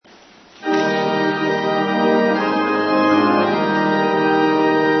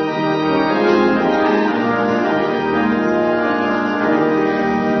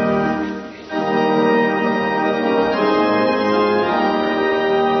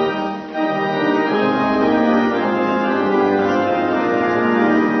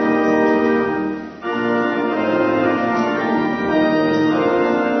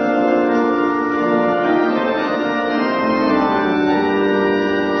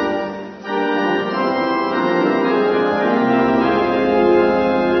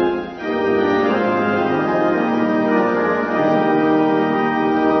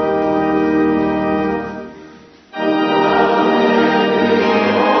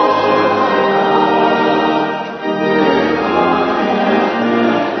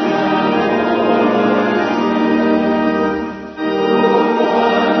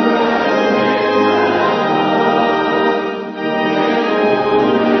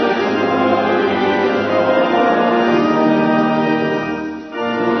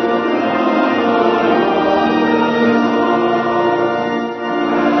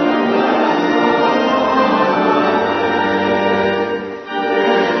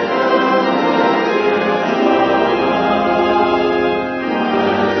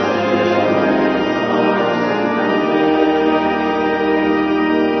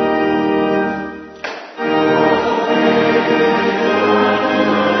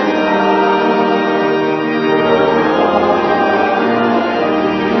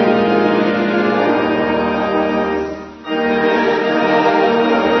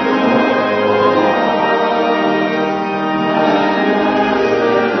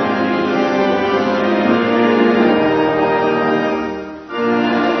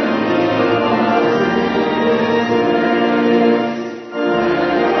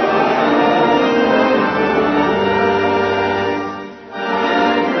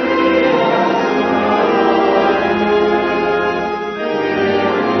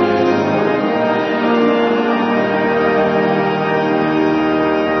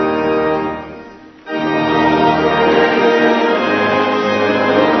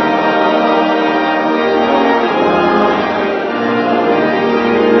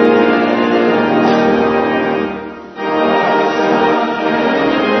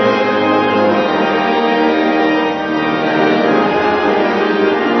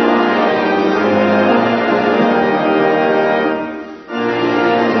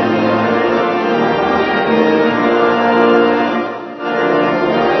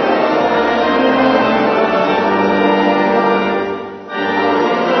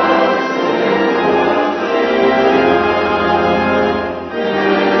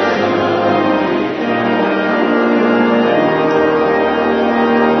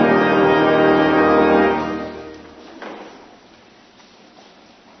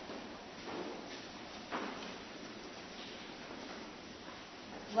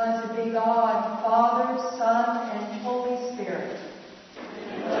Blessed be God, Father, Son, and Holy Spirit.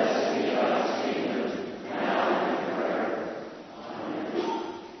 And blessed be God's kingdom, now and forever. Amen.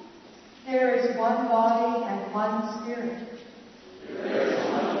 There is one body and one Spirit. There is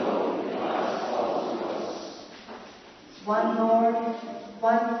one hope in God's call to us. One Lord,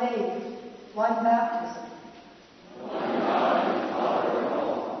 one faith, one baptism. One God and Father of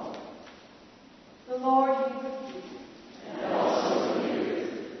all. The Lord be with you. And also with you.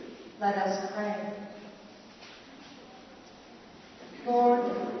 Let us pray. Lord,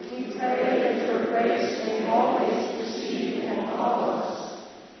 we pray that your grace may always precede and follow us,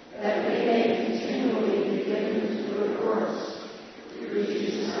 that we may continually be given to good works, through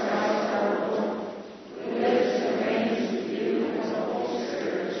Jesus Christ our Lord, who lives and reigns with you and the Holy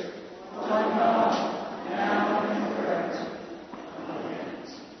Spirit, one God, now and forever. Amen.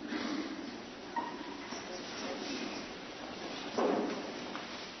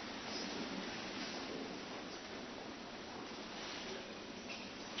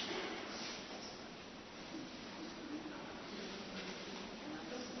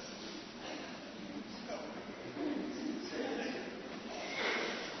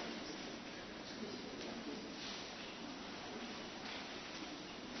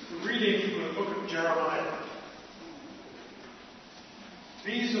 Reading from the book of Jeremiah.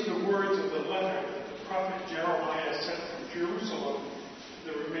 These are the words of the letter that the prophet Jeremiah sent from Jerusalem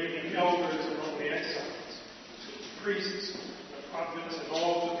to the remaining elders among the exiles, to the priests, the prophets, and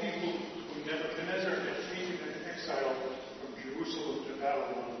all the people whom Nebuchadnezzar had taken in exile from Jerusalem to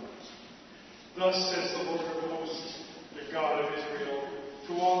Babylon. Thus says the Lord of hosts, the God of Israel,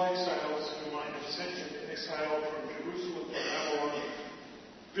 to all exiles whom I have sent into exile from Jerusalem to Babylon: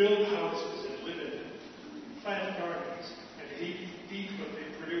 build houses and live in them. Plant gardens and eat what they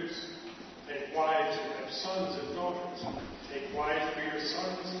produce. Take wives and have sons and daughters. Take wives for your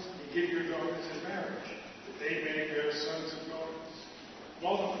sons and give your daughters in marriage, that they may bear sons and daughters.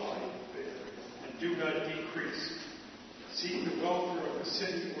 Multiply there and do not decrease. Seek the welfare of the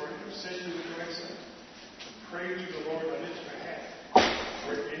city where I have sent you into exile. Pray to the Lord on its behalf,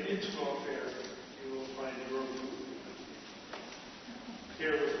 for in its welfare you will find your food.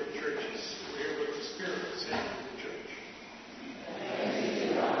 Hear what the church is, hear what the Spirit is saying to the church. Thanks be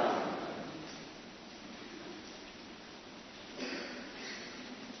to God.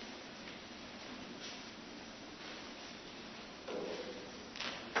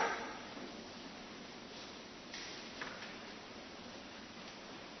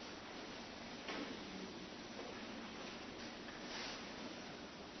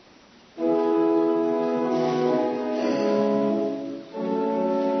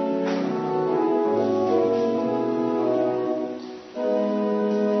 Thank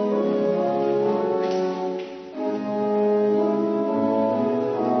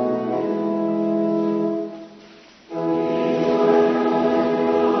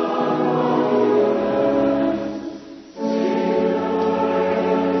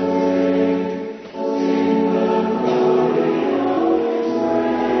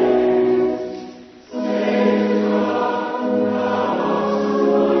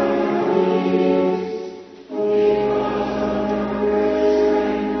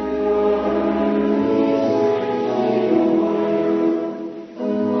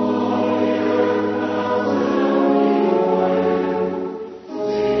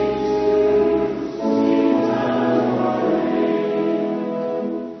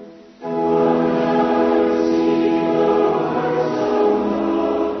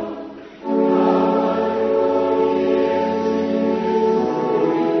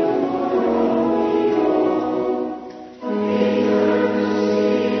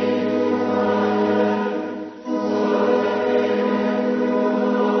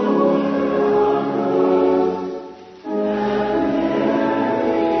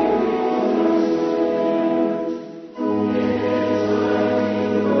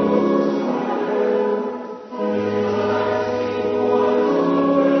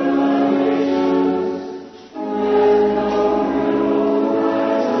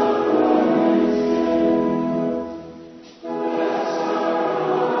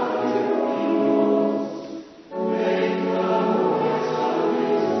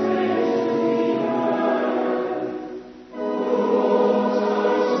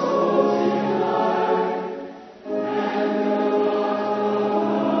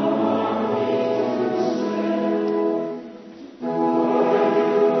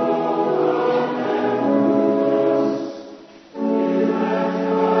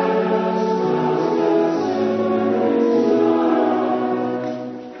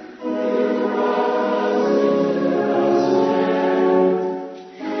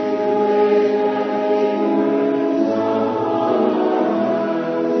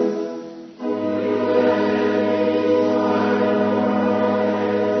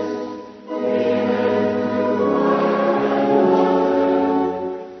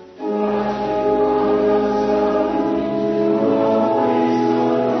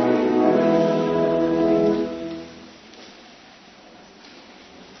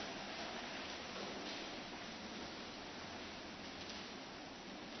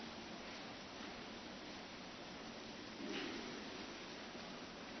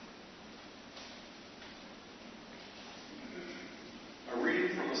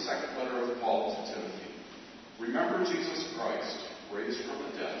Remember Jesus Christ, raised from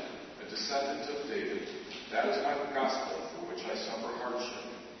the dead, a descendant of David. That is my gospel, for which I suffer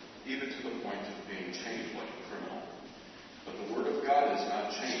hardship, even to the point of being chained like a criminal. But the word of God is not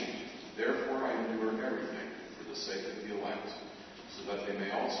chained. Therefore I endure everything for the sake of the elect, so that they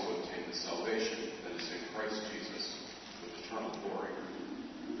may also obtain the salvation that is in Christ Jesus with eternal glory.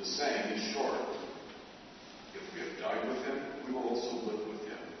 The saying is short. If we have died with him, we will also live with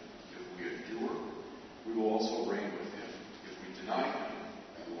him. If we endure, we will also reign with him. If we deny him,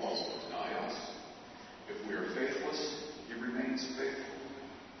 he will also deny us. If we are faithless, he remains faithful,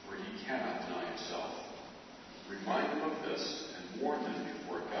 for he cannot deny himself. Remind them of this and warn them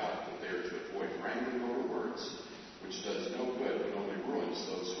before God that they are to avoid wrangling over words, which does no good but only ruins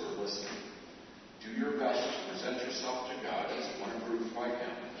those who are listening. Do your best to present yourself to God as one approved by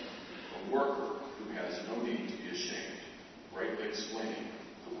him, a worker who has no need to be ashamed, rightly explaining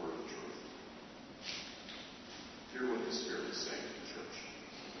the word of truth. Hear what the Spirit is saying to the church.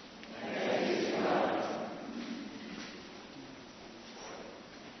 Thanks be to God.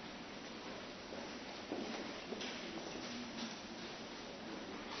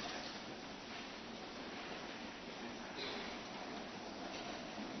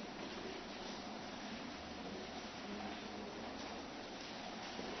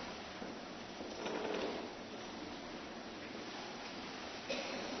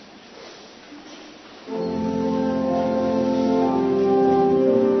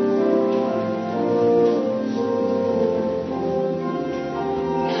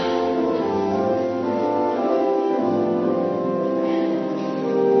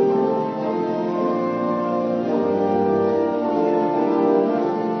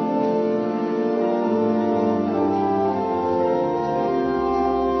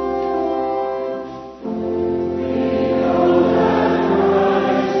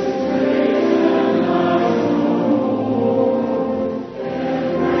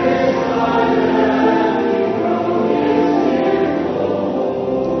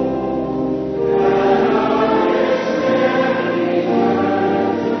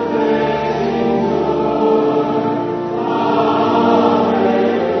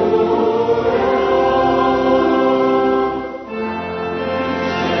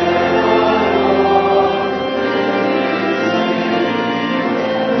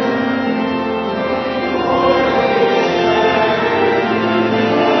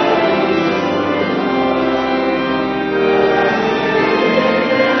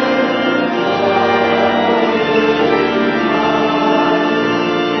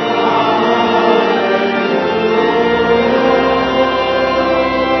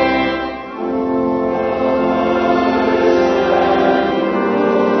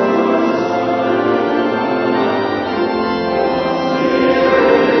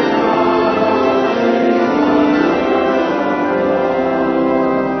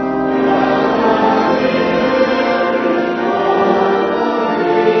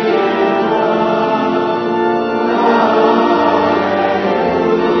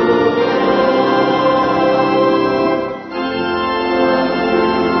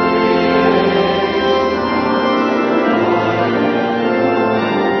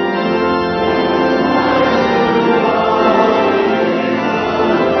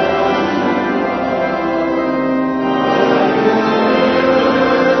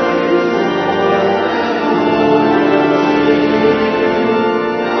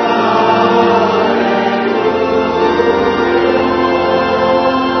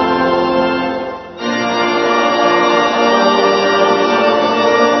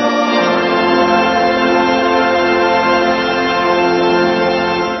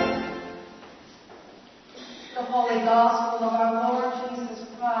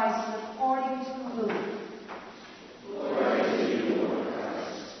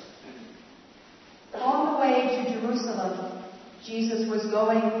 Jesus was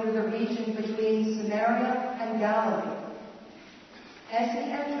going through the region between Samaria and Galilee. As he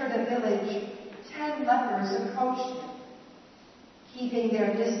entered a village, 10 lepers approached him. Keeping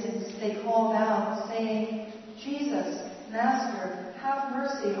their distance, they called out, saying, "Jesus, Master, have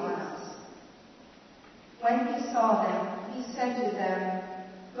mercy on us." When he saw them, he said to them,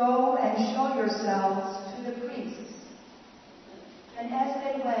 "Go and show yourselves to the priests." And as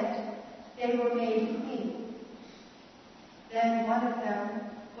they went, they were made clean. Then one of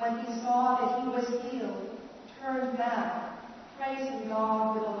them, when he saw that he was healed, turned back, praising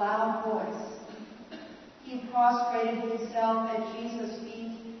God with a loud voice. He prostrated himself at Jesus'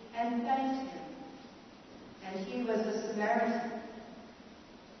 feet and thanked him. And he was a Samaritan.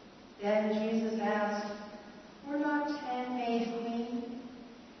 Then Jesus asked, "Were not 10 made clean?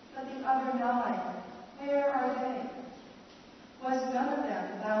 But the other 9, where are they?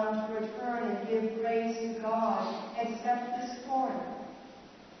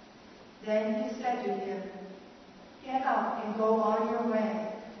 to him, "Get up and go on your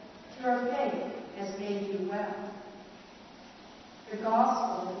way. Your faith has made you well." The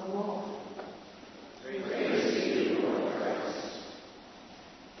Gospel of the Lord. Praise to you, Lord Christ.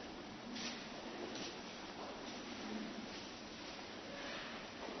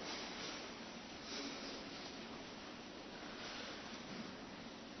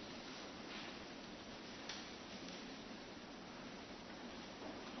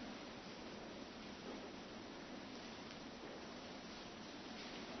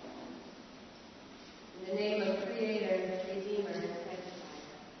 In the name of Creator, Redeemer, and Sanctifier.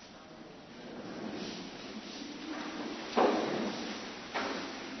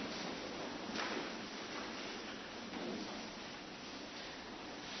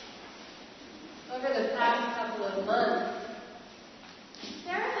 Over the past couple of months,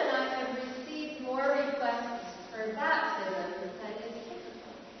 Sarah and I have received more requests for baptism than is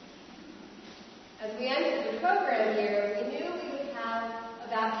typical. As we entered the program here, we knew we would have a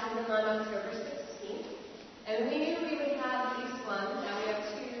baptism on October 16th, and we knew we would have at least one. Now we have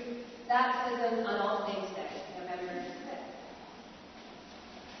two baptisms on All Saints' Day, November 6th.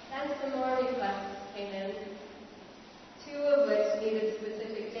 Then some more requests came in, two of which needed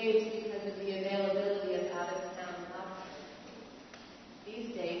specific dates because of the availability of out-of-town baptisms. These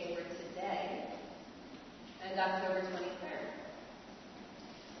dates were today and October 23rd.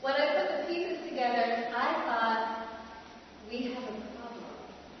 When I put the pieces together, I thought, we have a problem.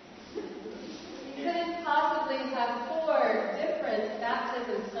 We couldn't possibly have 4 different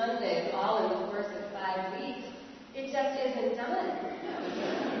baptism Sundays all in the course of 5 weeks. It just isn't done.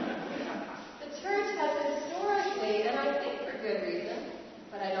 The church has historically, and I think for good reason,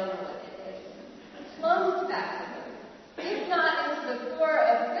 but I don't know what it is, lumped baptism, if not into the 4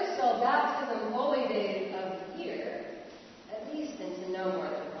 official baptism holy days of the year, at least into no more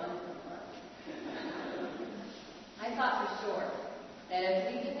than 1 per month. I thought for sure that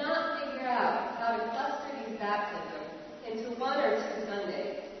if we could not figure out how to cluster these baptisms into 1 or 2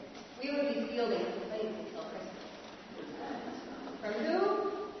 Sundays, we would be fielding complaints until Christmas. From who?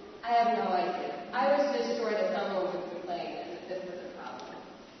 I have no idea. I was just sure that someone would complain and that this was a problem.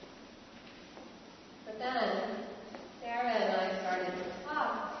 But then, Sarah and I started to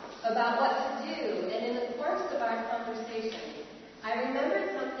talk about what to do, and in the course of our conversation, I remembered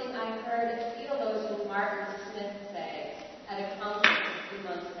something I heard theologian Martin Smith say at a conference a few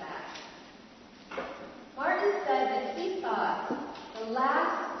months back. Martin said that he thought the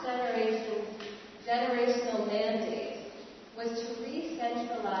last generational mandate was to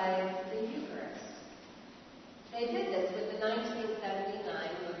re-centralize the Eucharist. They did this with the 1979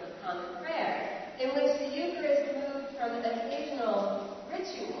 Book of Common Prayer, in which the Eucharist moved from an occasional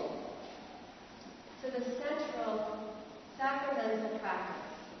ritual to the central sacramental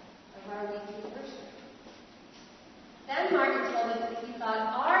practice of our weekly worship. Then Martin told us that he thought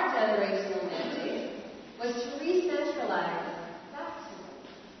our generational mandate was to re-centralize baptism.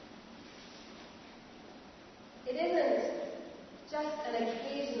 It isn't just an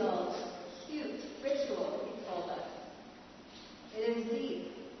occasional, cute ritual, he told us. It is deep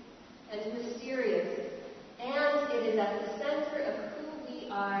and mysterious, and it is at the center of who we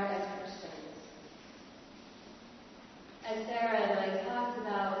are as Christians. As Sarah and I talked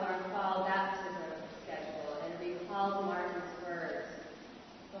about our fall baptism schedule and recalled Martin's words,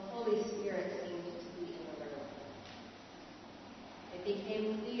 the Holy Spirit seemed to be in the room. It became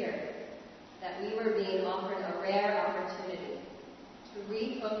clear that we were being offered a rare opportunity to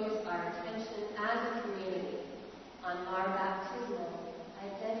refocus our attention as a community on our baptismal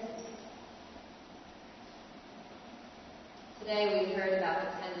identity. Today we heard about the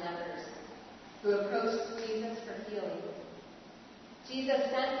 10 lepers who approached Jesus for healing. Jesus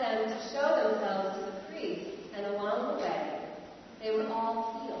sent them to show themselves to the priests, and along the way, they were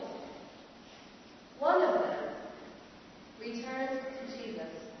all healed. One of them returned to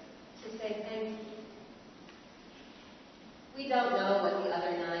Jesus to say thank you. We don't know what the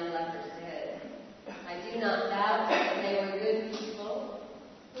other 9 lepers did. I do not doubt that they were good people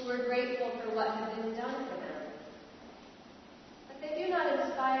who were grateful for what had been done for them. But they do not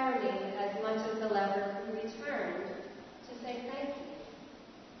inspire me as much as the leper who returned to say thank you.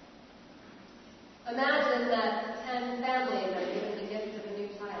 Imagine that 10 families are given the gift of a new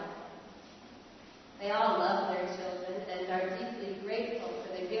child. They all love their children and are deeply grateful for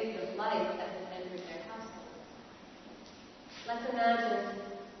the gift of life that has entered their household. Let's imagine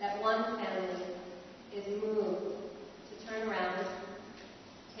that one family is moved to turn around,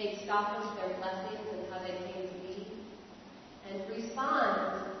 take stock of their blessings and how they came to be, and respond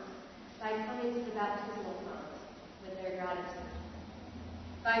by coming to the baptismal font with their gratitude.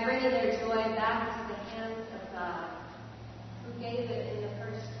 by bringing their joy back to the hands of God, who gave it in the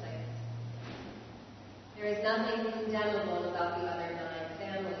first place. There is nothing condemnable about the other 9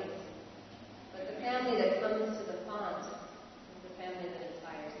 families, but the family that comes to the font is the family that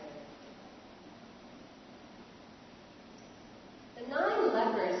inspires them. The 9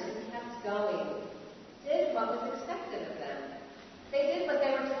 lepers who kept going did what was expected of them. They did what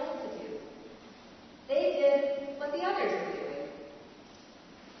they were told to do. They did what the others were doing.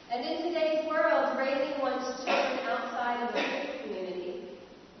 And in today's world, raising one's children outside of the faith community,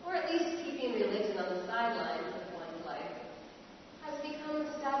 or at least keeping religion on the sidelines of one's life, has become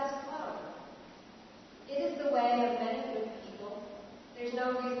the status quo. It is the way of many good people. There's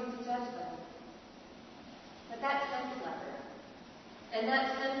no reason to judge them. But that 10th leper, and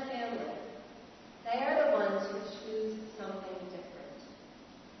that 10th family, they are the ones who choose something different,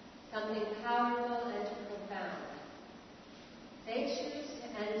 something powerful and profound. They choose to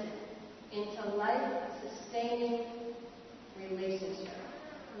enter into life-sustaining relationship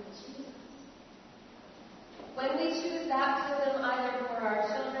with Jesus. When we choose baptism either for our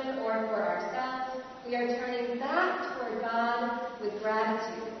children or for ourselves, we are turning back toward God with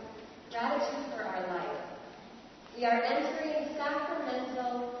gratitude for our life. We are entering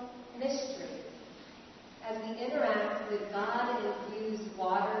sacramental mystery as we interact with God-infused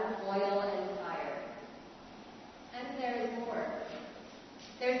water, oil, and fire. And there is more.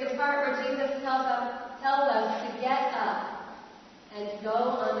 There's the part where Jesus tells us to get up and go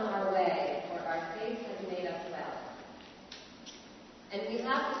on our way, for our faith has made us well. And we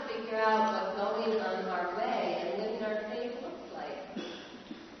have to figure out what going on our way and living our faith looks like.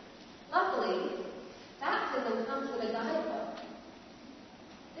 Luckily, baptism comes with a guidebook.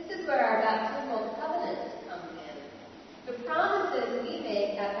 This is where our baptismal covenant comes in. The promises we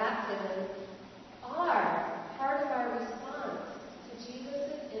make at baptism are part of our response to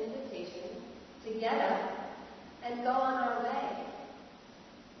Jesus' invitation to get up and go on our way.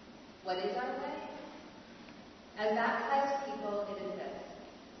 What is our way? As baptized people, it is this.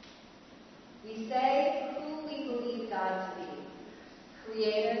 We say who we believe God to be: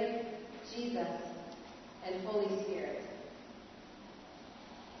 Creator, Jesus, and Holy Spirit.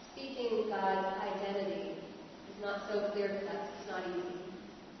 Speaking God's identity is not so clear-cut, it's not easy.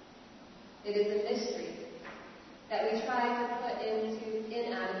 It is a mystery that we try to put into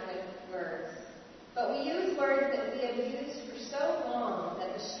inadequate words. But we use words that we have used for so long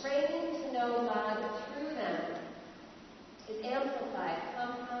that the straining to know God through them is amplified,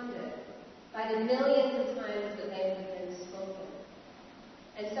 compounded by the millions of times that they have been spoken.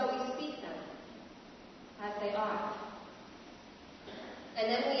 And so we speak them as they are. And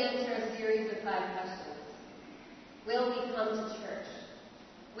then we enter a series of 5 questions. Will we come to church?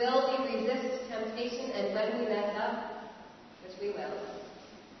 Will we resist temptation, and when we mess up, which we will,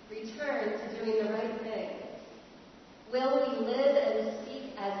 return to doing the right thing? Will we live and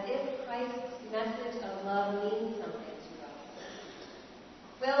speak as if Christ's message of love means something to us?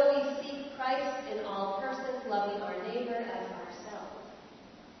 Will we seek Christ in all persons, loving our neighbor as ourselves?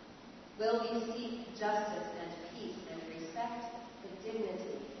 Will we seek justice and peace and respect the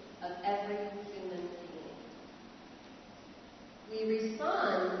dignity of every human being? We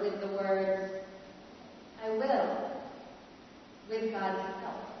respond with the words, I will, with God's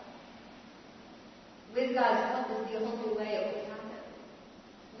help. With God's help is the only way it will happen.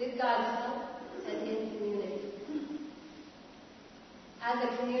 With God's help and in community. As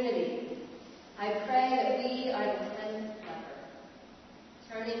a community, I pray that we are the 10th leper,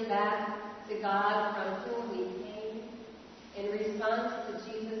 turning back to God from whom we came in response to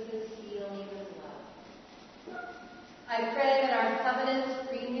Jesus' healing love. I pray that our covenant,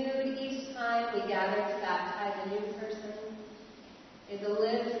 renewed each time we gather to baptize a new person, is a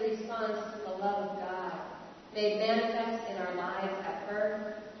lived response to the love of God, made manifest in our lives at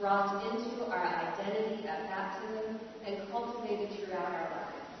birth, brought into our identity at baptism, and cultivated throughout our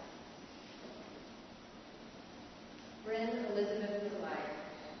lives. Bryn Elizabeth McGuire,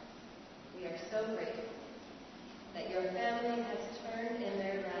 we are so grateful that your family has turned in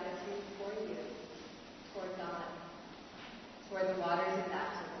their gratitude for you, toward God, toward the waters of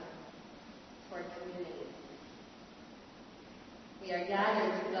baptism, toward community. We are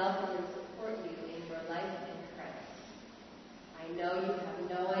gathered to welcome and support you in your life in Christ. I know you have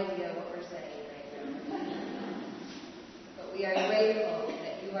no idea what we're saying right now. But we are grateful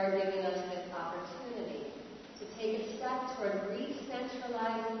that you are giving us this opportunity to take a step toward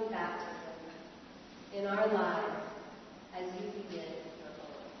re-centralizing baptism in our lives as you begin your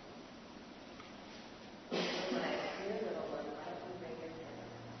own. So my dear little one, why don't you bring your hand?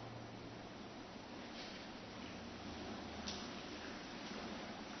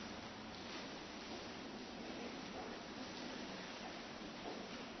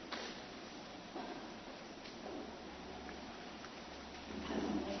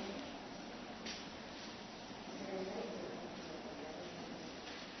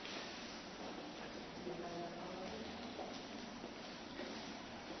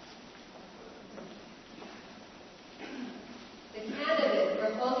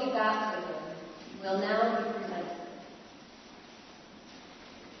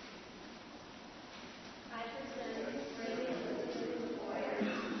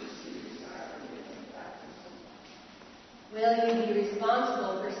 Will you be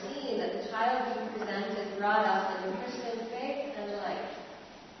responsible for seeing that the child you present is brought up in Christian faith and life?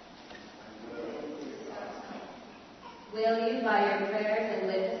 Will you, by your prayers and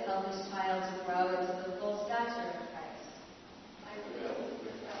witness, help this child to grow into the full stature of Christ? I will,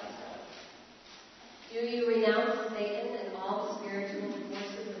 with God's help. Do you renounce Satan and all the spiritual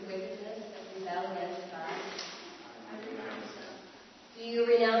forces of wickedness that rebel against God? I renounce them. Do you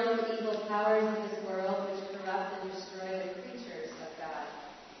renounce the evil powers of this world which corrupt and destroy the creatures of God?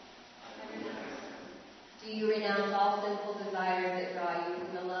 I renounce them. Do you renounce all sinful desires that draw you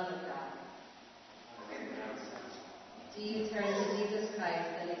from the love of God? I renounce them. Do you turn to Jesus Christ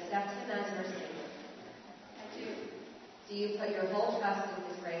and accept Him as your Savior? I do. Do you put your whole trust in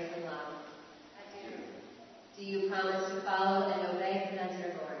His grace and love? I do. Do you promise to follow and obey Him as your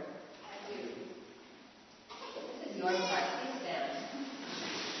Lord? I do. This is your part. Please stand.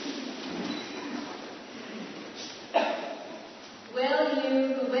 Will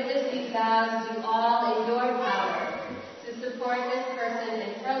you, who witness these vows, do all in your power to support this person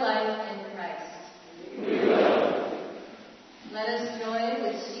in her life in Christ? We will. Let us join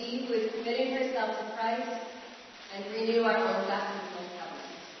with she who is committing herself to Christ and renew our own baptismal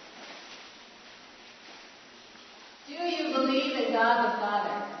covenant. Do you believe in God the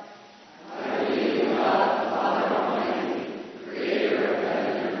Father? I believe in God, the Father Almighty, Creator of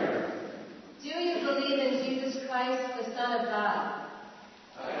heaven and earth. Do you believe in Jesus Christ, the Son of God?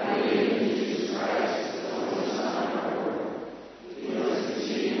 I believe in Jesus Christ, the only Son of our Lord. He was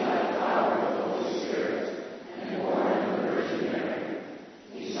conceived by the power of the Holy Spirit and born of the Virgin Mary.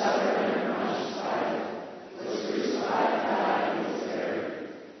 He suffered under Pontius Pilate, was crucified, died, and was buried.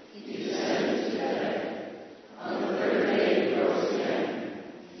 He descended to the dead. On the third day he rose again.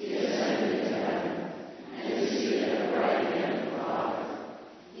 He ascended into heaven, and is seated at the right hand of the Father.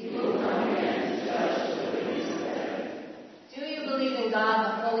 He will come again to judge the living and the dead. Do you believe in God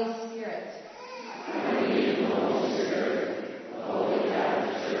the Holy Spirit? I believe in the Holy Spirit, the Holy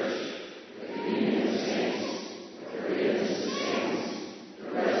Catholic Church, the communion of saints, the forgiveness of sins, the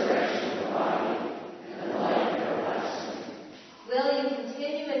resurrection of the body, and the life everlasting. Will you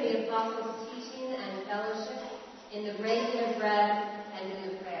continue in the apostles' teaching and fellowship, in the breaking of bread, and in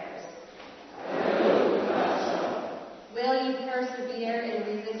the prayers? I will, with God's help. Will you persevere in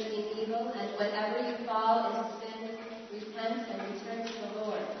resisting evil, and whenever you fall into sin, repent and return to the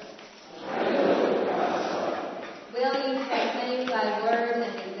Lord? I will, with God's help. Will you proclaim by word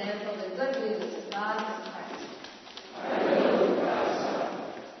and example the good news of God and Christ? I will, with God's help.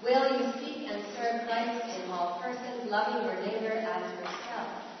 Will you seek and serve Christ in all persons, loving your neighbor as yourself?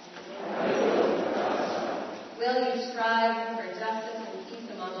 I will, with God's help. Will you strive for justice and peace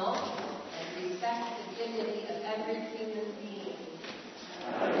among all people, and respect the dignity of every human being?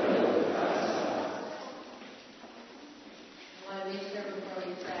 I will, with God's help. I want to make sure before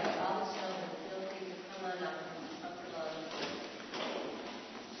we pray, all the children feel free to come on up and come along.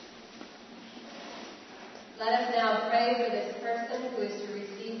 Let us now pray for this person who is to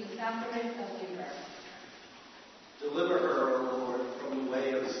receive the sacrament of new birth. Deliver her, O Lord, from the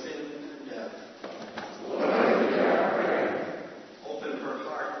way of sin and death. Lord, hear our prayer. Open her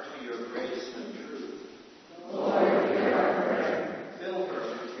heart to your grace and truth. Lord, hear our prayer. Fill her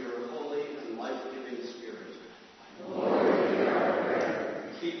with your holy and life-giving Spirit. Lord, hear our prayer.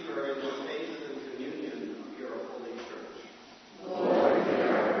 Keep her in the faith and communion of your holy church. Lord, hear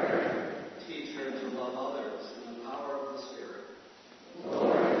our prayer. Teach her to love others in the power of the Spirit.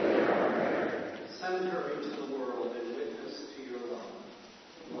 Lord, hear our prayer. Send her into the world in witness to your love.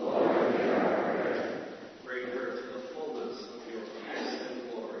 Lord, hear our prayer. Bring her to the fullness of your peace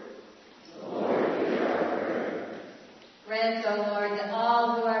and glory. Lord, hear our prayer. Grant, O Lord, that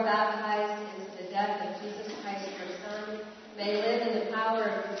all who are baptized into the death of Jesus Christ, your Son, may live in the power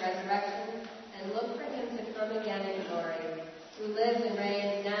of his resurrection and look for him to come again in glory, who lives and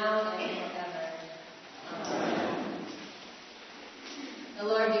reigns now and forever. Amen. The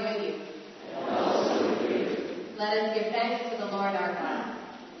Lord be with you. And also with you. Let us give thanks to the Lord our God.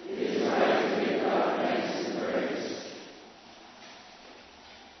 It is right to give God thanks and praise.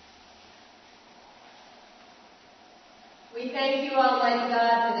 We thank you, Almighty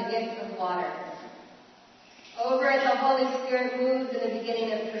God, for the gift of water. Over it, the Holy Spirit moved in the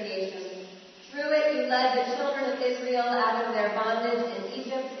beginning of creation. Through it, you led the children of Israel out of their bondage in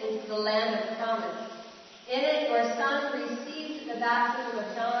Egypt into the land of promise. In it, your Son received the baptism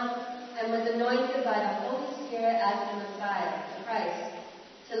of John and was anointed by the Holy Spirit as the Messiah, the Christ,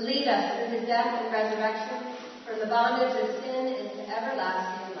 to lead us through the death and resurrection from the bondage of sin into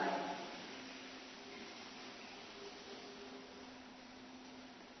everlasting life.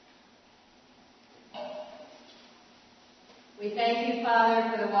 We thank you,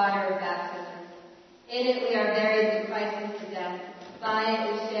 Father, for the water of baptism. In it we are buried with Christ into death. By it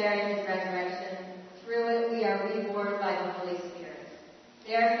we share in his resurrection. Through it we are reborn by the Holy Spirit.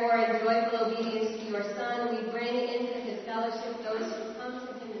 Therefore, in joyful obedience to your Son, we bring into his fellowship those who come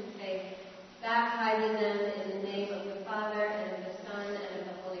to him in faith, baptizing them in the name of the Father, and of the Son, and of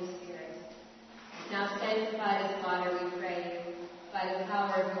the Holy Spirit. Now sanctify this water, we pray you, by the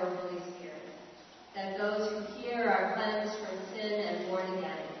power of your Holy Spirit, that those who hear are cleansed from sin and born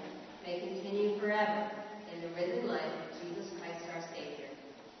again may continue forever in the risen life of Jesus Christ our Savior.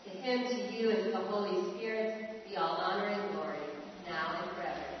 To him, to you, and to the Holy Spirit be all honor and glory, now and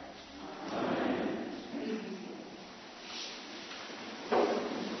forever. Amen. Please be seated.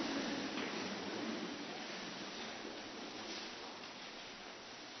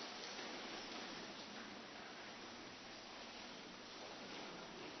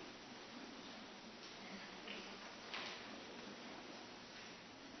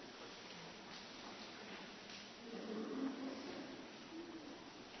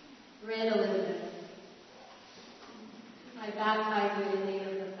 Read Elizabeth. I baptize you in the name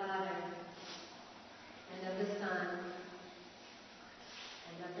of the Father, and of the Son,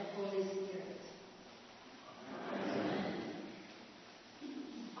 and of the Holy Spirit. Amen.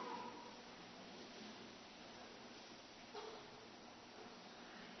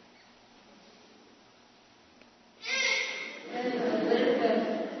 Read Elizabeth,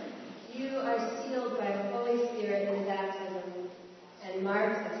 you are sealed by the Holy Spirit in baptism, and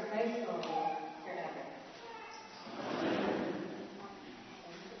marked as Christ's own forever.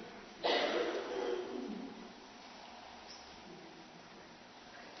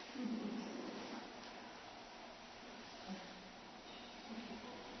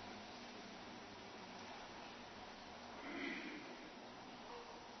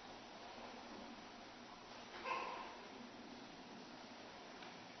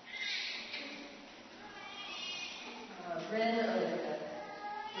 Bryn Elizabeth,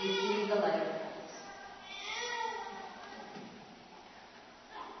 receive the light of Christ.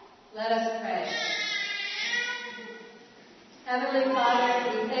 Let us pray. Heavenly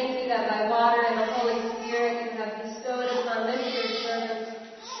Father, we thank you that by water and the Holy Spirit you have bestowed upon this your servant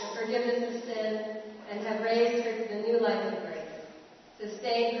the forgiveness of sin and have raised her to the new life of grace.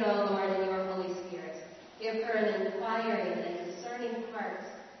 Sustain her, O Lord, in your Holy Spirit. Give her an inquiring and discerning heart,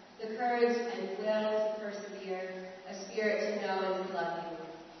 the courage and will to persevere, a spirit to know and to love you,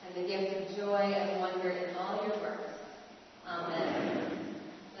 and the gift of joy and wonder in all your works. Amen.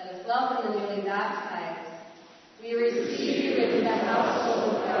 Let us welcome the newly baptized. We receive you into the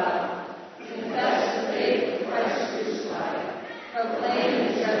household of God, confess the faith of Christ crucified, proclaim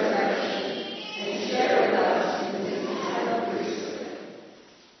his resurrection, and share with us in his eternal priesthood.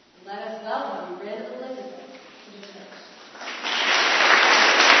 Let us welcome Bryn Elizabeth to the church.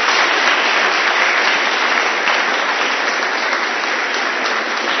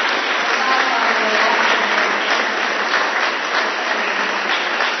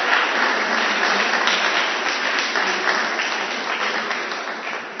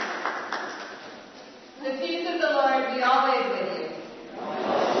 The peace of the Lord be always with you.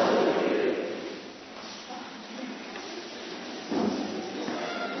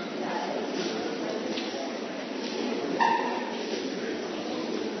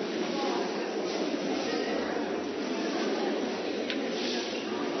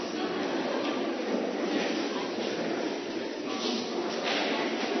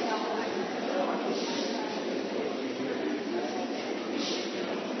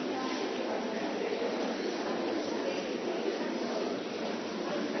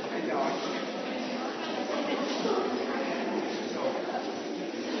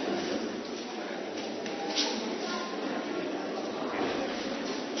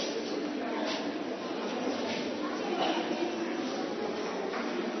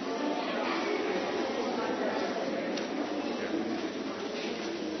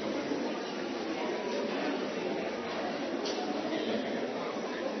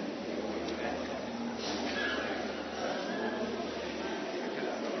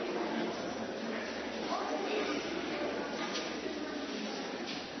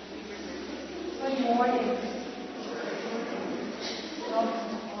 Good morning. Welcome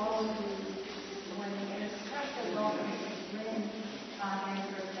to all of you this morning, and a special welcome to Bryn and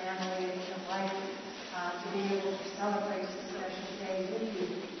her family. It's a delight to be able to celebrate this special day with you.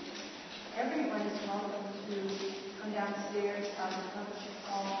 Everyone is welcome to come downstairs to the fellowship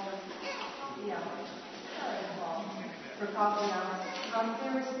hall for coffee hour.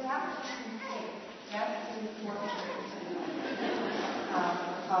 There is baptism in faith. That's important for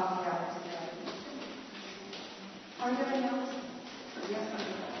coffee hour today. Our Are there any else? Yes,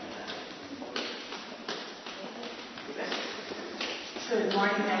 Good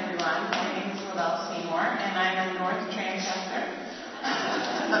morning, everyone. My name is Lavelle Seymour, and I'm a North Transector.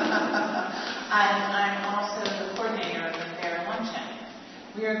 I'm also the coordinator of the Fair Luncheon.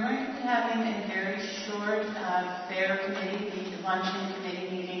 We are going to be having a very short Fair Committee Luncheon Committee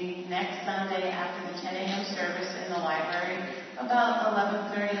meeting next Sunday after the 10 a.m. service in the library, about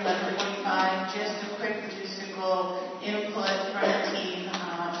 11:30, 11:45. Just a quick logistical input from the team,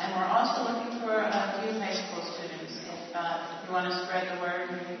 and we're also looking for a few high school students. If you want to spread the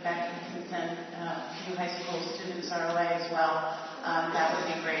word, maybe Becky can send a few high school students our way as well. That would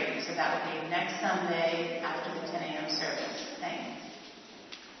be great. So that would be next Sunday after the 10 a.m. service. Thanks.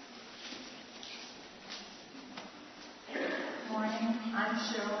 Good morning. I'm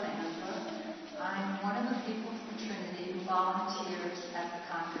Cheryl Angela. I'm one of the people from Trinity who volunteers at the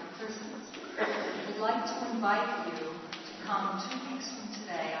Concord prisons. We'd like to invite you to come 2 weeks from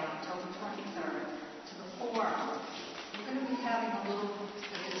today, on October 23rd, to the forum. We're going to be having a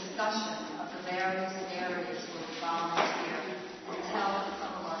discussion of the various areas where we volunteer and tell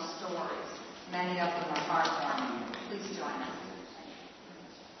some of our stories. Many of them are heartwarming. Please join us.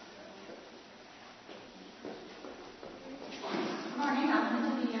 Good morning, I'm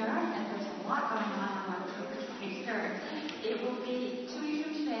Linda Vieira, and there's a lot going on October 23rd. It will be, 2 weeks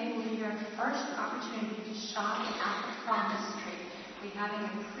from today, will be your first opportunity to shop at the Promise Tree. We're having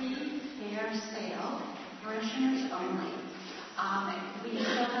a pre-fair sale, parishioners only. We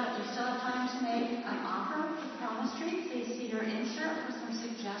still have time to make an offer for Promise Tree. Please see your insert for some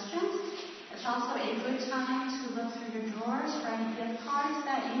suggestions. It's also a good time to look through your drawers for any gift cards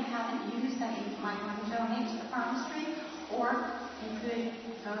that you haven't used that you might want to donate to the Promise Tree. Or you could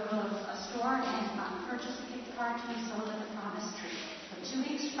go to a store and purchase a gift card to be sold at the Promise Tree. So 2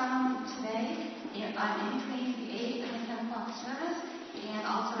 weeks from today, in between the 8 and the 10 o'clock service, and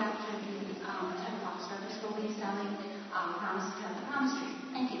also after the 10 o'clock service, we'll be selling Promise at the Promise Tree.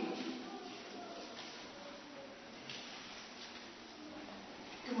 Thank you.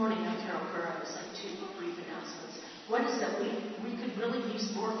 Good morning, I'm Carol Kerr. I just have 2 brief announcements. One is that we could really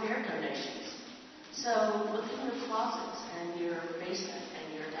use more fair donations. So look in your closets and your basement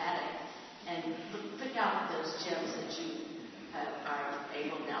and your attic and pick out those gems that you are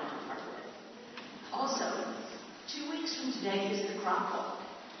able now to part with. Also, 2 weeks from today is the crop walk.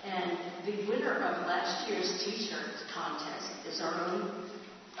 And the winner of last year's t-shirt contest is our own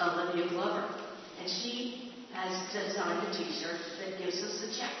Olivia Glover. And she has designed a t-shirt that gives us a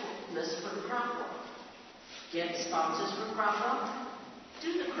checklist for the crop walk. Get sponsors for crop walk, do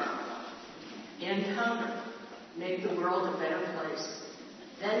the crop walk. End hunger, make the world a better place,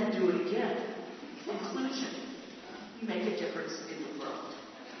 then do it again. Inclusion, you make a difference in the world.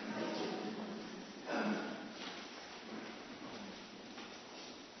 Thank you.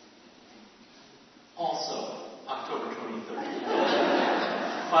 Also, October 23rd,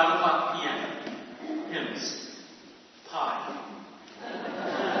 5 o'clock p.m., hymns, pie.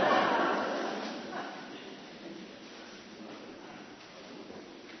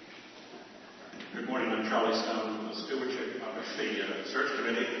 Good morning, I'm Charlie Stone from the Stewardship, the Search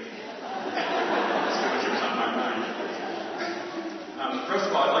Committee. Stewardship's on my mind. First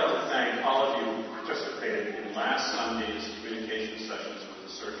of all, I'd like to thank all of you who participated in last Sunday's communication sessions with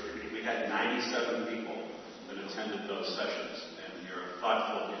the Search Committee. We had 97 people that attended those sessions, and your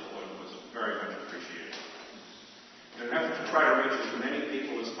thoughtful input was very much appreciated. In an effort to try to reach as many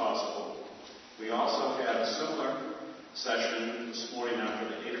people as possible, we also had a similar session this morning after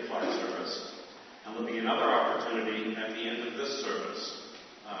the 8 o'clock service. And there'll be another opportunity at the end of this service.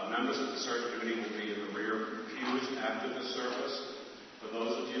 Members of the Search Committee will be in the rear pews after the service. For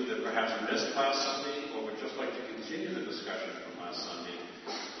those of you that perhaps missed last Sunday or would just like to continue the discussion from last Sunday,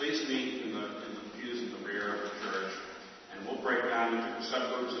 please meet in the pews in the rear of the church, and we'll break down into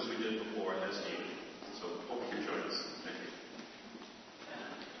subgroups as we did before as needed. So hope you can join us. Thank you.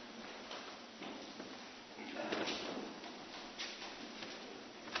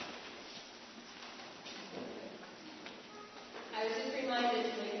 I was just reminded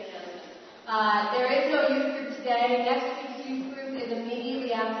to make an announcement. There is no youth group today. Next week's youth group is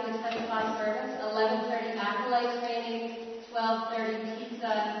immediately after the 10 o'clock service, 11:30 acolyte training, 12:30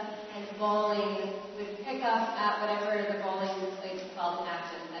 pizza, and bowling with pickup at whatever the bowling place is called in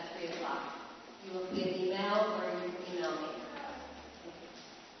Acton at 3 o'clock. You will see an email or you can email me.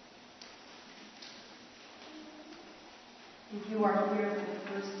 If you are here for the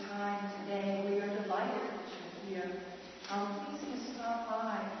first time today, we are delighted that you're here. Please stop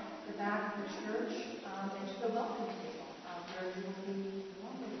by the back of the church and to the welcome table where you will be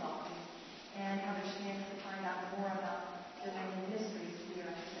warmly welcomed and have a chance to find out more about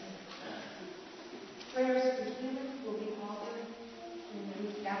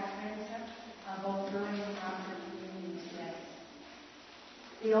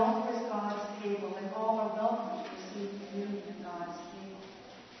The altar is God's table, and all are welcome to receive communion at God's table.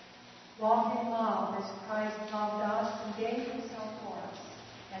 Walk in love as Christ loved us and gave himself for us,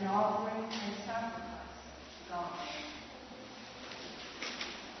 an offering and sacrifice to God.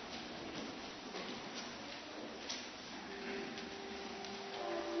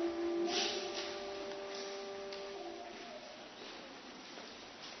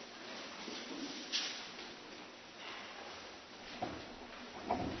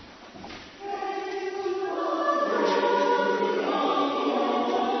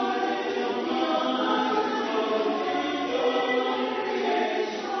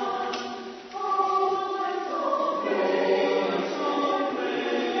 Oh,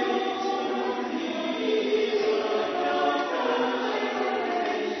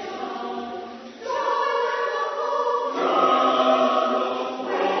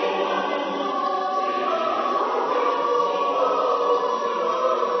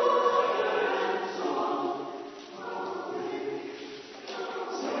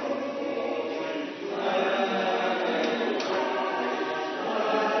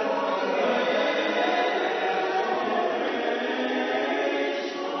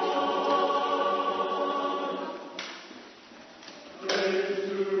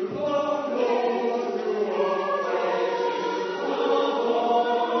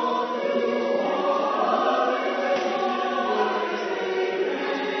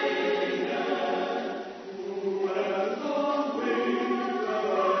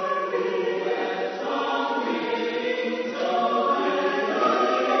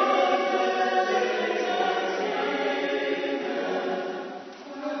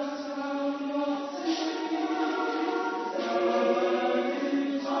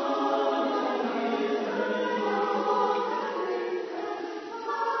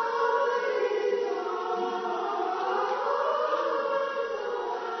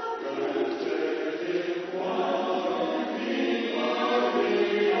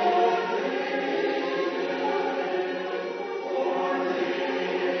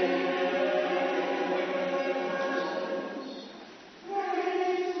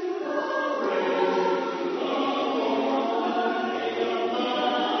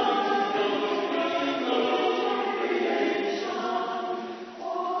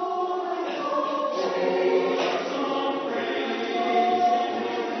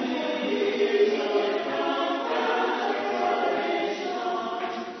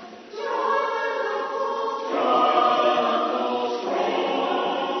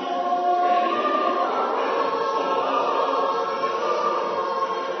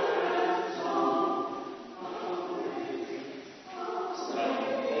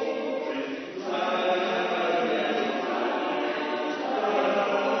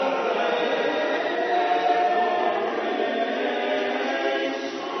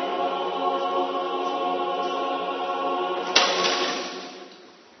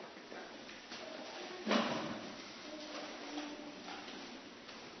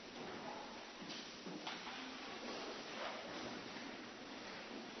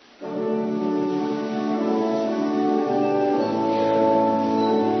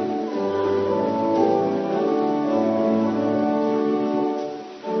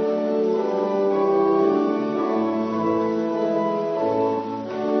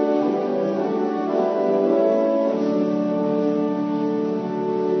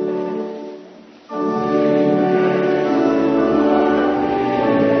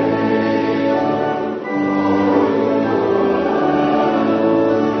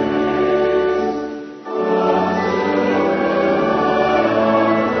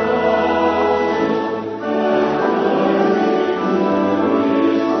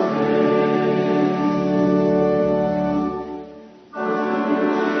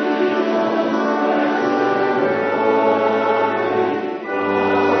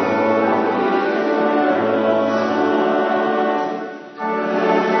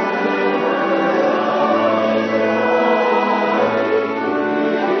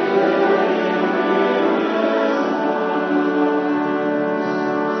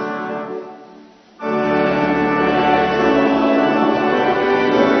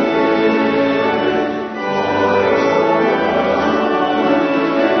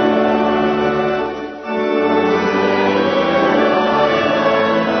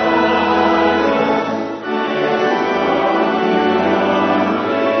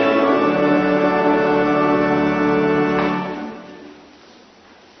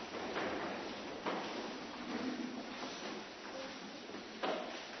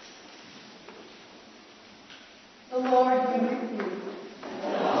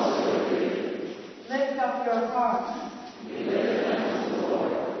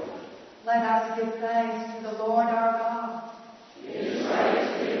 Let us give thanks to the Lord our God. It is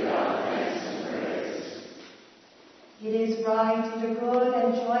right to give God thanks and praise. It is right and a good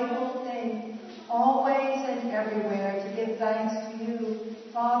and joyful thing, always and everywhere, to give thanks to you,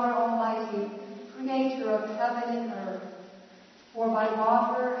 Father Almighty, Creator of heaven and earth. For by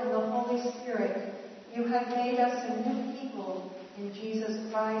water and the Holy Spirit, you have made us a new people in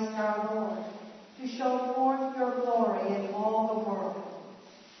Jesus Christ our Lord, to show forth your glory in all the world.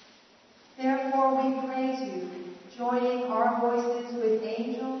 Therefore we praise you, joining our voices with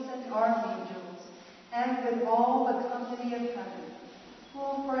angels and archangels, and with all the company of heaven,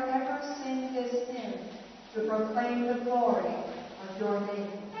 who forever sing this hymn to proclaim the glory of your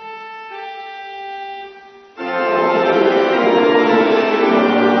name.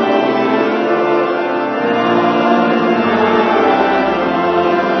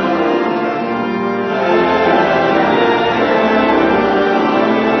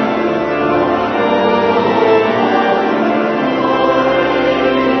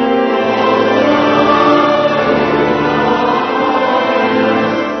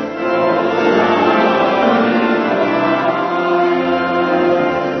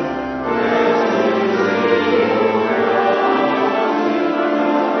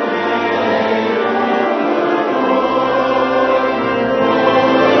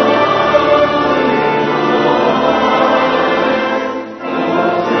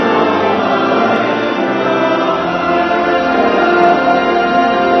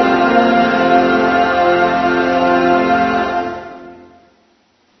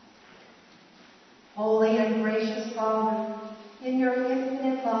 Holy and gracious Father, in your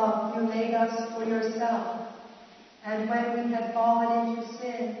infinite love you made us for yourself. And when we had fallen into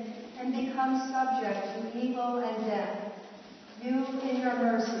sin and become subject to evil and death, you, in your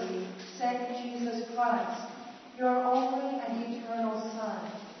mercy, sent Jesus Christ, your only and eternal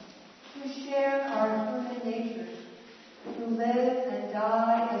Son, to share our human nature, to live and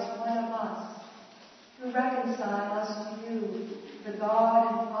die as one of us, to reconcile us to you, the God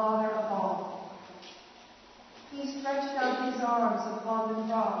and Father of all. He stretched out his arms upon the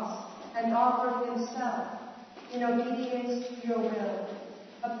cross and offered himself, in obedience to your will,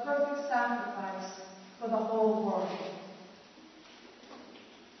 a perfect sacrifice for the whole world.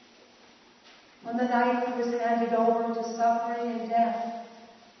 On the night he was handed over to suffering and death,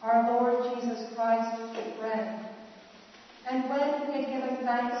 our Lord Jesus Christ took bread. And when he had given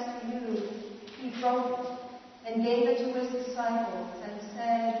thanks to you, he broke it and gave it to his disciples and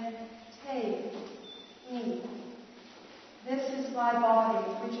said, "Take, eat. This is my body,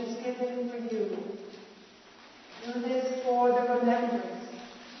 which is given for you. Do this for the remembrance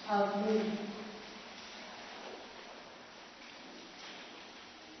of me."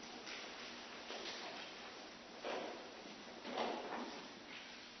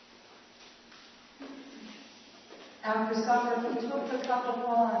 After supper, he took the cup of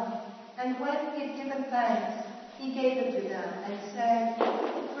wine, and when he had given thanks, he gave it to them and said,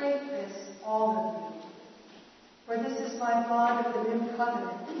 "Drink this, all of you. For this is my blood of the new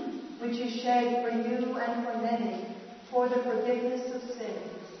covenant, which is shed for you and for many for the forgiveness of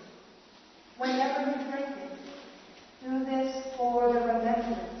sins. Whenever you drink it, do this for the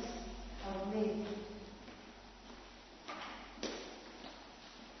remembrance of me."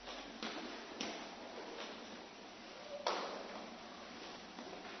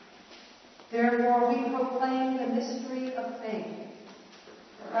 Therefore we proclaim the mystery of faith.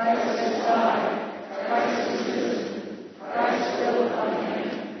 Christ has died, Christ is risen, Christ will come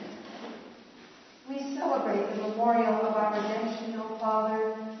again. We celebrate the memorial of our redemption, O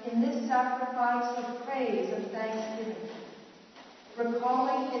Father, in this sacrifice of praise and thanksgiving.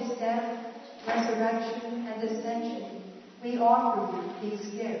 Recalling his death, resurrection, and ascension, we offer you these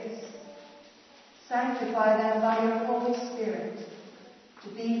gifts. Sanctify them by your Holy Spirit, to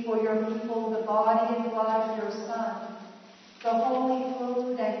be for your people the body and blood of your Son, the holy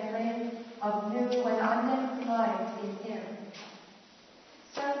food and drink of new and unending life in him.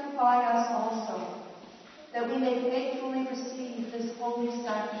 Sanctify us also, that we may faithfully receive this holy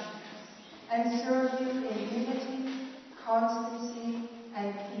sacrament and serve you in unity, constancy,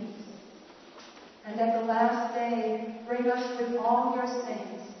 and peace. And at the last day, bring us with all your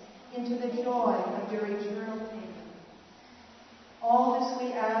saints into the joy of your eternal kingdom. All this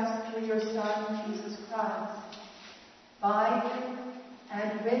we ask through your Son, Jesus Christ. By him,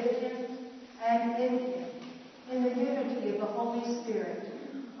 and with him, and in him, in the unity of the Holy Spirit,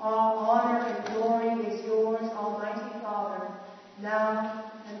 all honor and glory is yours, Almighty Father,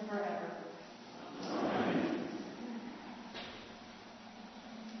 now and forever. Amen.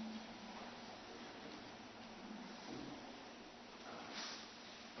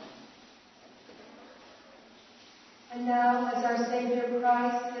 And now, as our Savior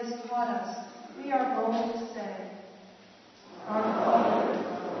Christ has taught us, we are bold to say, Our Father,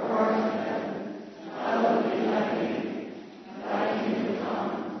 who art in heaven, hallowed be thy name. Thy kingdom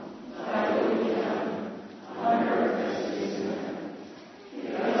come, thy will be done, on earth as it is in heaven.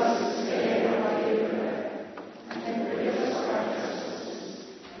 Give us this day our daily bread, and forgive us our trespasses,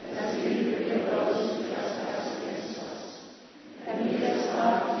 as we forgive those who trespass against us. And lead us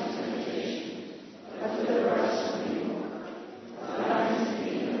not into temptation, but deliver us from evil. For thine is the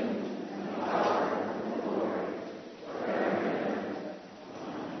kingdom, and the power, and the glory, forever and ever.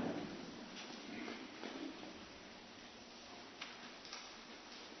 Amen.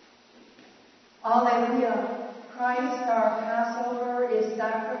 Alleluia. Christ our Passover is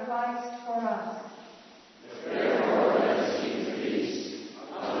sacrificed for us. Therefore let us keep the feast.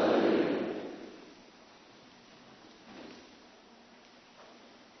 Alleluia.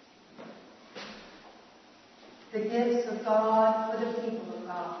 The gifts of God for the people of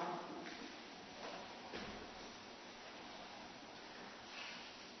God.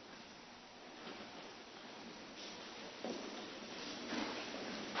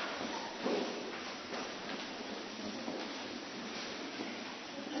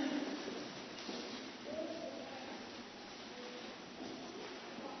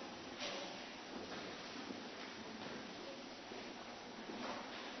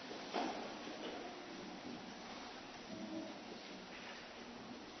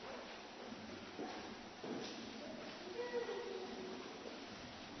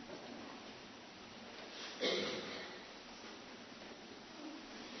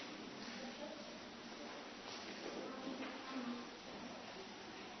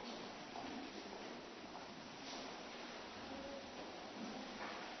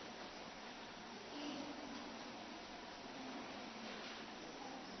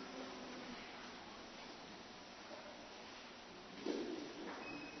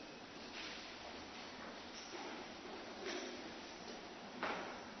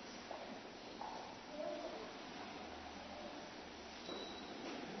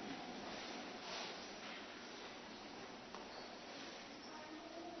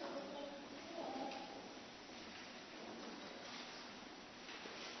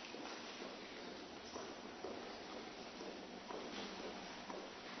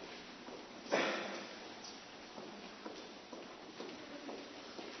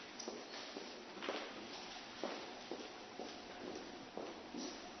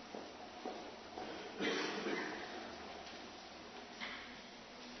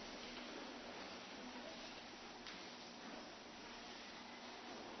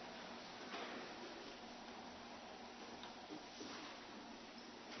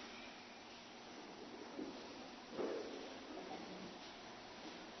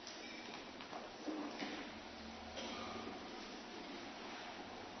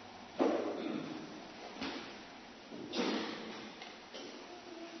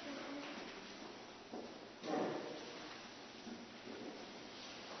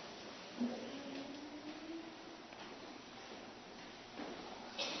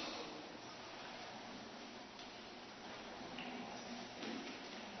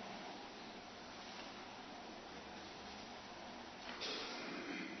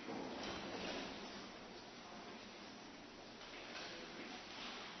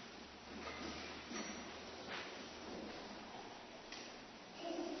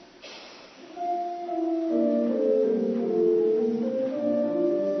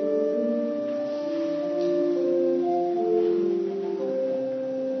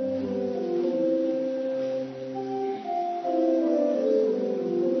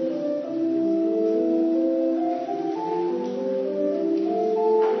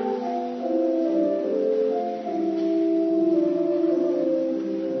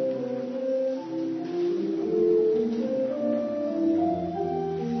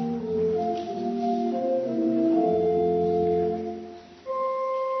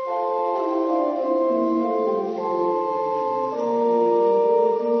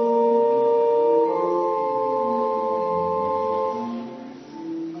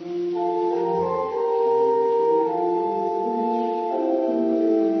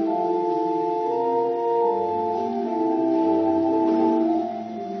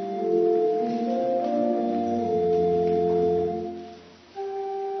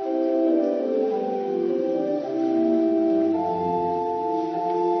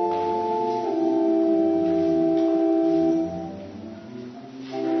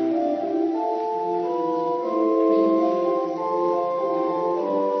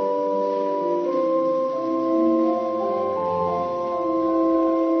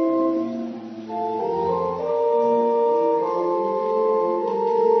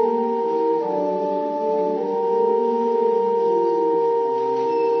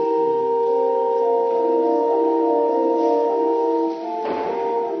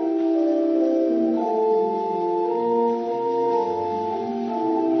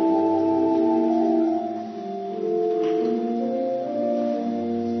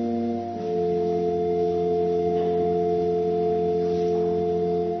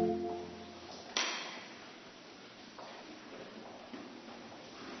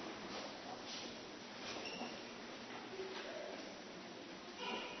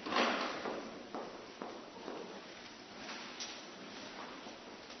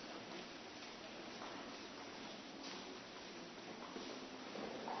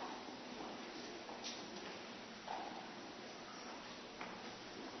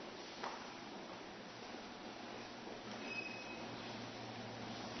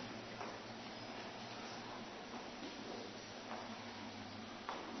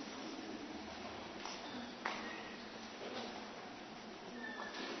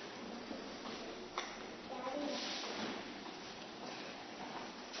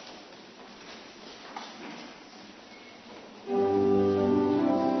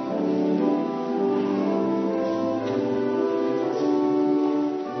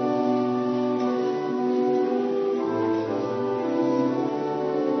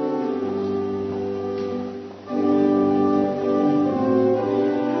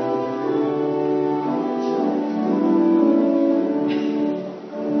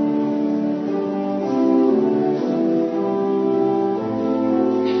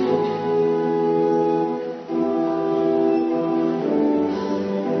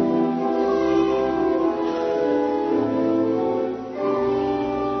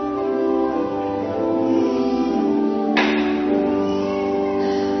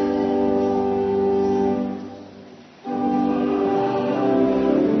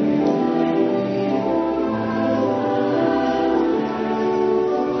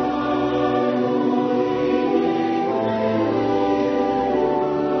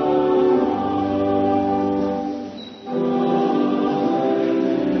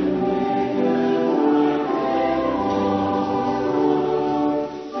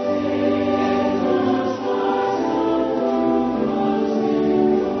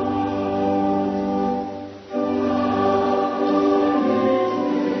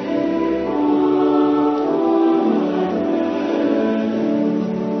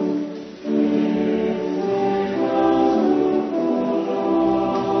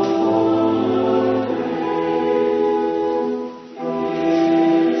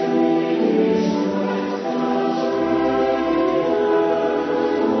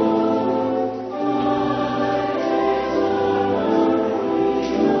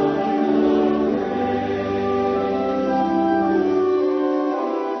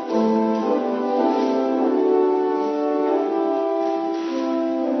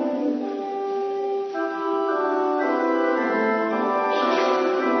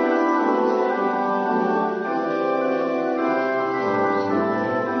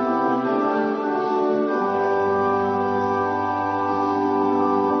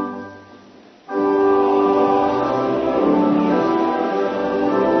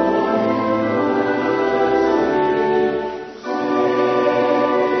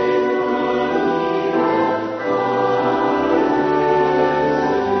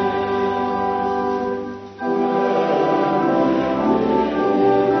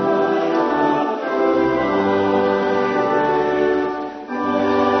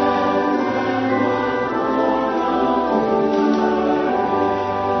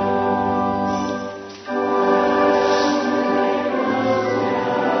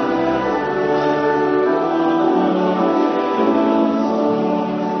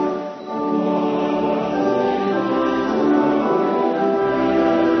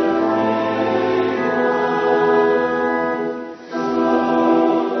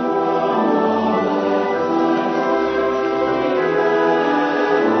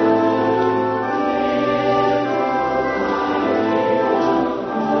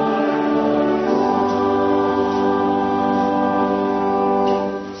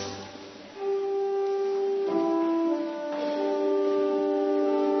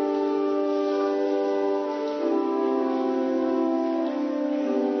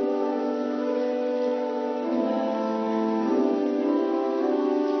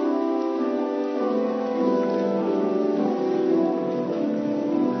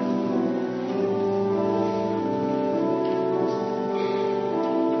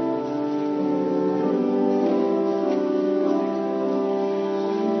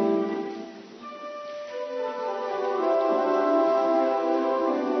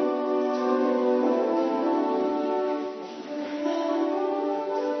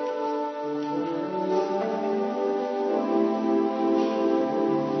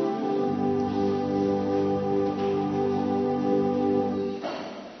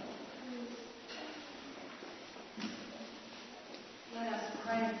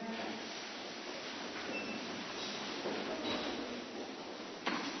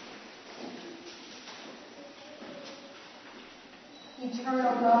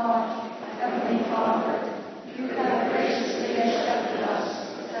 Eternal God, Heavenly Father, you have graciously accepted us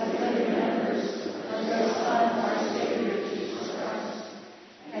as living members of your Son, our Savior, Jesus Christ,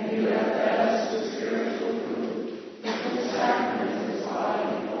 and you have fed us with spiritual food in the sacrament of his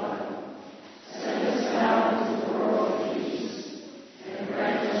body and blood. Send us now into the world of peace, and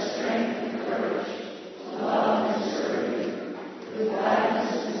grant us strength and courage to love and serve you with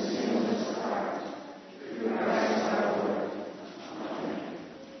gladness and singleness of heart. Through Christ our Lord. Amen.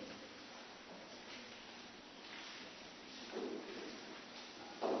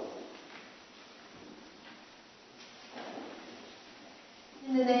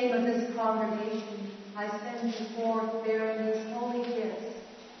 In the name of this congregation, I send you forth bearing these holy gifts,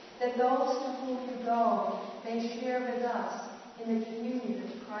 that those to whom you go may share with us in the communion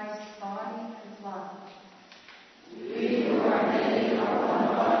of Christ's body and blood. We who are many are one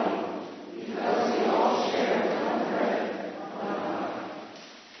body, because we all share one bread, one body.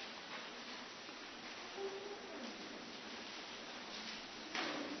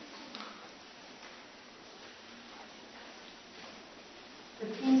 The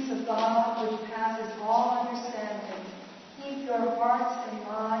peace of God, which passes all understanding, keep your hearts and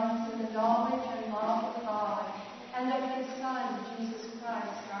minds in the knowledge and love of God and of his Son, Jesus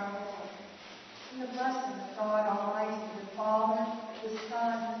Christ, our Lord. And the blessing of God Almighty, the Father, the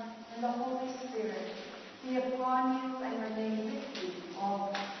Son, and the Holy Spirit be upon you and remain with you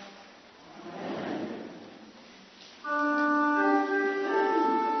always.